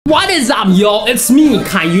What is up, y'all? It's me,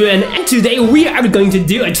 Kaiyuan, and today we are going to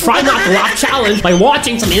do a try not to laugh challenge by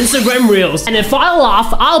watching some Instagram reels. And if I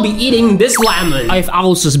laugh, I'll be eating this lemon. I have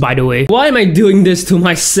ulcers, by the way. Why am I doing this to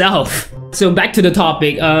myself? So back to the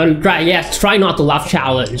topic, try not to laugh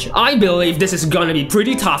challenge. I believe this is gonna be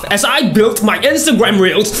pretty tough as I built my Instagram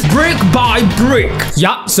reels brick by brick.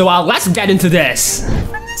 Yup, so let's get into this.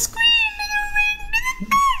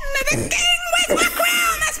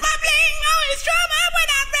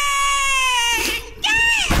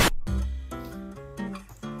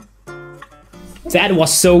 That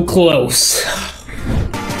was so close.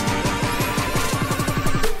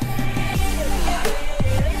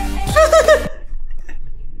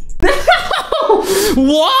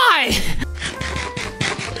 Why?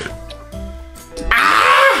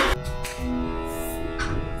 Ah!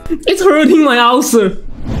 It's hurting my ulcer.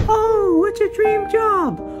 Oh, what's your dream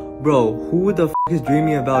job? Bro, who the f is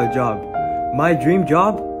dreaming about a job? My dream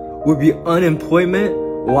job would be unemployment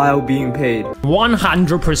while being paid.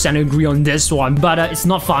 100% agree on this one, but it's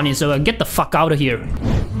not funny, so get the fuck out of here.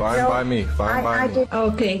 Fine by me, fine by me.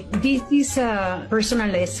 Okay, this is a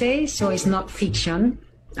personal essay, so it's not fiction.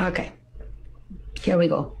 Okay, here we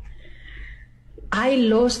go. I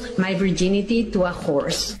lost my virginity to a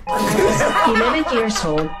horse. I was 11 years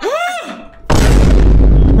old.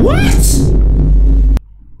 What?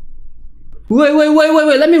 Wait,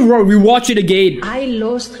 let me rewatch it again. I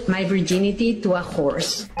lost my virginity to a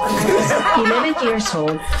horse. I was 11 years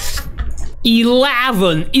old.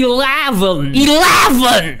 11!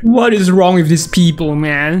 What is wrong with these people,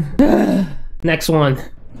 man? Next one.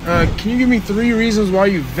 Can you give me 3 reasons why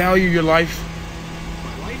you value your life?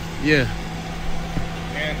 Life? Yeah.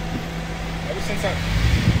 Man, ever since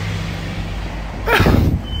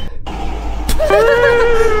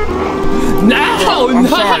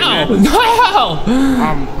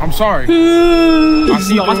I'm sorry. He's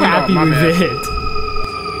not happy with it.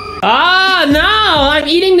 Ah, no! I'm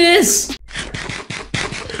eating this!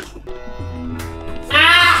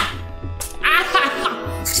 Ah!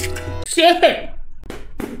 Shit!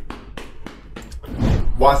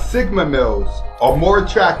 Why Sigma males are more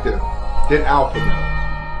attractive than alpha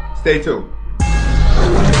males. Stay tuned.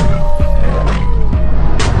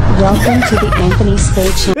 Welcome to the Anthony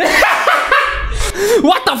Stage.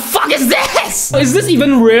 What the fuck is this? Is this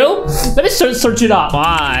even real? Let me search it up.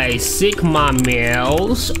 Why Sigma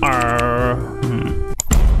males are...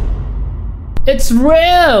 It's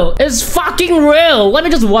real! It's fucking real! Let me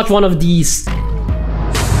just watch one of these.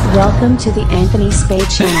 Welcome to the Anthony Spade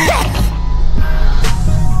channel.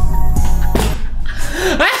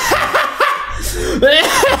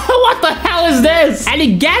 What the hell is this? And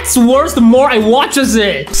it gets worse the more I watches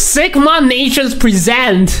it. Sigma Nations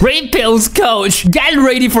present Rape Pills Coach. Get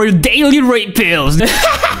ready for your daily rape pills. My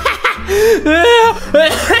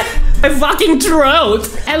fucking throat.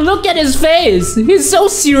 And look at his face. He's so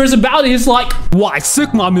serious about it. He's like, why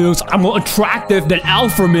Sigma males are more attractive than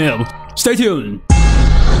alpha male. Stay tuned.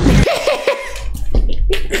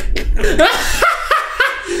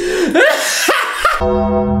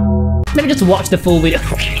 Let me just watch the full video.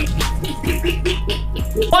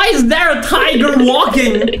 Why is there a tiger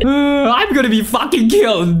walking? I'm gonna be fucking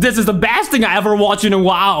killed. This is the best thing I ever watched in a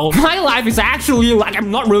while. My life is actually like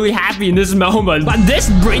I'm not really happy in this moment, but this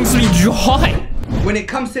brings me joy. When it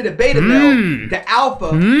comes to the beta male, the alpha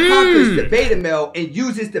conquers the beta male and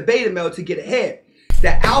uses the beta male to get ahead.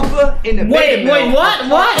 The alpha and the beta male. Wait, what?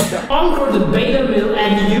 Conquer the beta male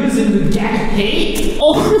and use it to get ahead?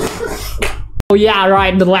 Oh. Oh yeah,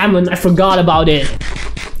 right, the lemon, I forgot about it.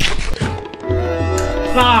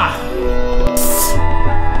 Ah!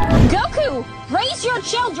 Goku, raise your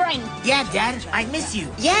children! Yeah, Dad, I miss you.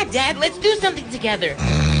 Yeah, Dad, let's do something together.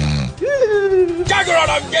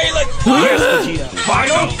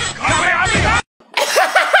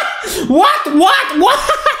 What?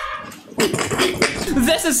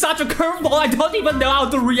 This is such a curveball, I don't even know how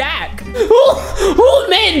to react. Who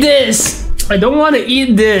made this? I don't want to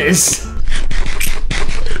eat this.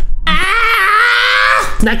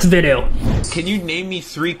 Next video. Can you name me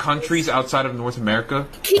 3 countries outside of North America?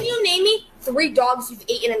 Can you name me 3 dogs you've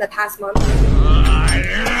eaten in the past month?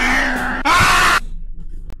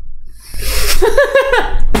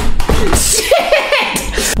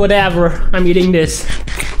 Shit! Whatever, I'm eating this.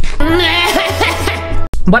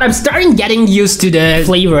 But I'm starting getting used to the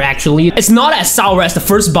flavor actually. It's not as sour as the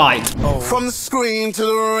first bite. Oh. From the screen to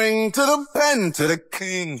the ring to the pen to the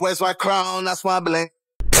king. Where's my crown? That's my bling.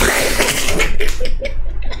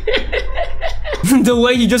 The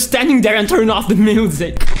way you're just standing there and turn off the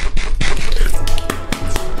music.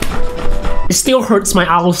 It still hurts my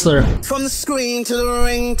ulcer. From the screen to the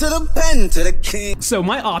ring to the pen to the king. So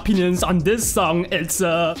my opinions on this song, it's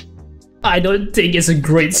I don't think it's a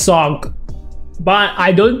great song, but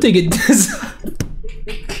I don't think it does.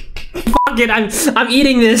 Fuck it, I'm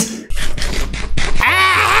eating this.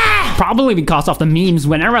 Probably because of the memes.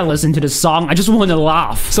 Whenever I listen to the song, I just want to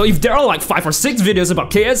laugh. So if there are like 5 or 6 videos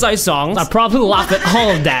about KSI songs, I probably laugh at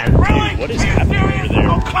all of them. Really? What is happening over there?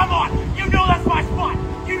 Oh, come on! You know that's my spot!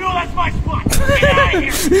 You know that's my spot! Get out of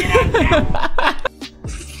here! Get out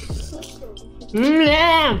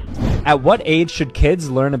now! At what age should kids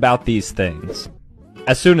learn about these things?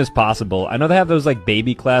 As soon as possible. I know they have those like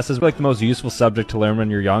baby classes, like the most useful subject to learn when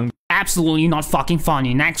you're young. Absolutely not fucking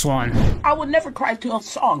funny. Next one. I would never cry to a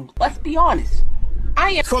song. Let's be honest.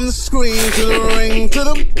 I am from the screen to the ring to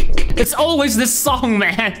the. It's always this song,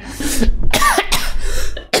 man.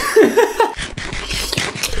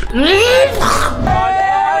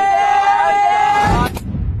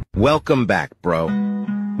 Welcome back, bro.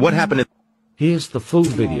 What happened? Here's the full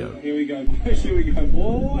video. Here we go. Here we go.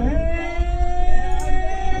 Oh, hey.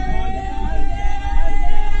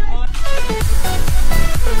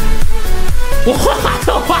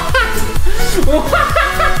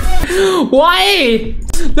 Why?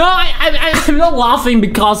 No, I'm not laughing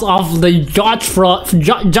because of the George Floyd.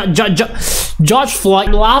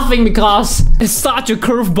 I'm laughing because it's such a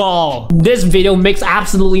curveball. This video makes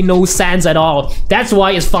absolutely no sense at all. That's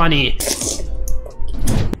why it's funny.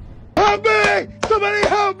 Help me! Somebody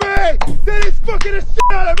help me! That is fucking the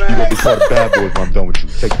shit out of me! You won't be called a bad boy when I'm done with you.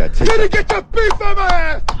 Take that. Take Gonna that. get your beef on my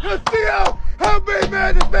ass! Yo, Theo! Help me,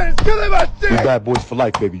 man! This man is killing my shit! We bad boys for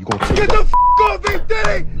life, baby. You gonna take Get that. the f off me,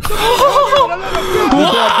 Diddy!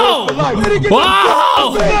 Whoa!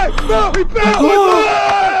 No, he bad boy!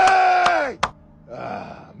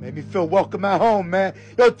 Made me feel welcome at home, man.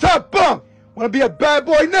 Yo, Top Bunk! Wanna be a bad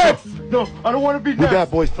boy next? No, I don't wanna be next. We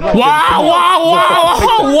bad boys for life. Wow!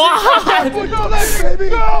 Bad boys all life, baby!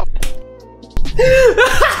 No!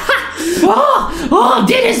 Oh,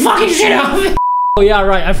 get this fucking shit out of me! Oh yeah,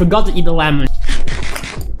 right, I forgot to eat the lemon.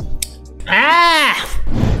 Ah!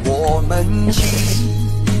 我们一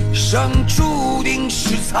生注定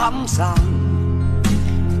是沧桑，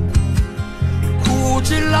苦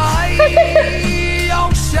之来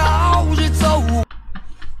要笑着走。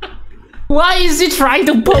 Why is he trying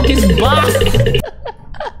to poke his butt?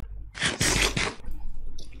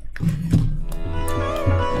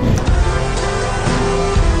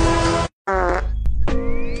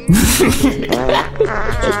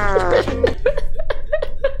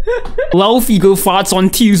 Low Figo farts on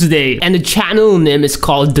Tuesday, and the channel name is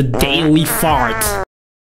called The Daily Fart.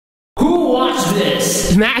 Who watched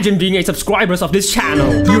this? Imagine being a subscriber of this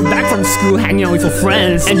channel. You're back from school hanging out with your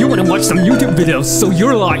friends, and you wanna watch some YouTube videos, so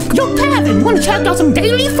you're like, yo Kevin, wanna check out some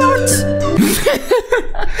daily farts?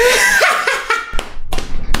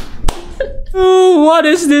 Oh, what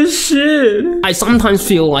is this shit? I sometimes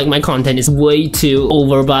feel like my content is way too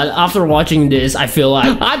over, but after watching this, I feel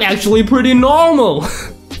like I'm actually pretty normal.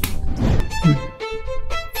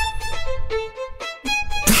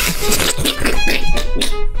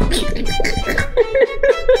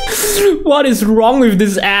 What is wrong with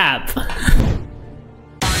this app?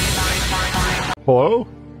 Hello?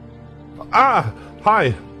 Ah,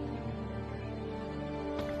 hi.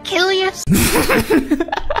 Kill you.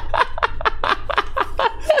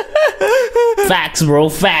 Facts, bro,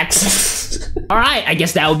 facts. Alright, I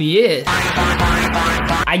guess that'll be it.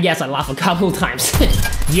 I guess I laughed a couple times.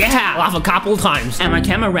 Yeah, I laughed a couple times. And my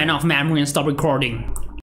camera ran out of memory and stopped recording.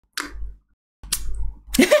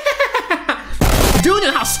 Do you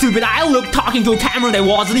know how stupid I look talking to a camera that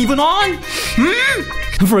wasn't even on?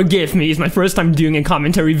 Forgive me, it's my first time doing a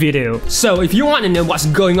commentary video. So if you want to know what's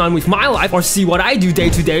going on with my life or see what I do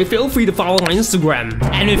day to day, feel free to follow my Instagram.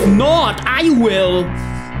 And if not, I will...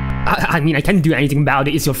 I mean, I can't do anything about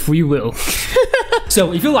it, it's your free will.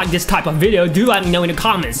 So if you like this type of video, do let me know in the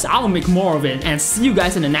comments. I'll make more of it, and see you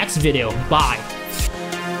guys in the next video. Bye.